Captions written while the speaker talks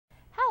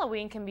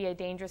Halloween can be a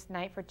dangerous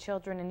night for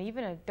children and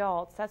even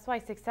adults. That's why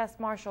Success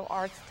Martial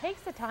Arts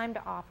takes the time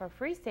to offer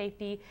free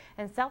safety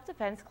and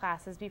self-defense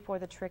classes before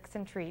the tricks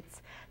and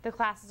treats. The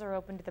classes are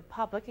open to the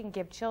public and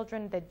give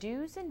children the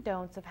do's and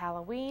don'ts of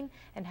Halloween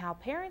and how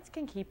parents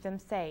can keep them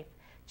safe.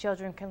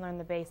 Children can learn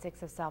the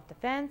basics of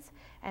self-defense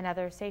and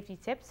other safety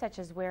tips such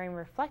as wearing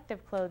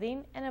reflective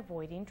clothing and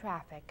avoiding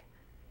traffic.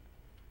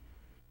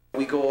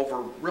 We go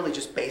over really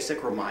just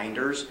basic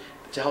reminders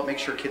to help make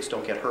sure kids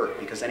don't get hurt,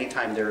 because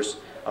anytime there's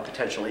a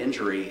potential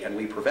injury and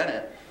we prevent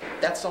it,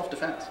 that's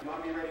self-defense.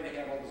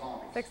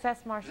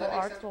 Success Martial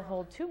Arts will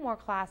hold 2 more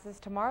classes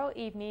tomorrow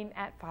evening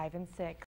at 5 and 6.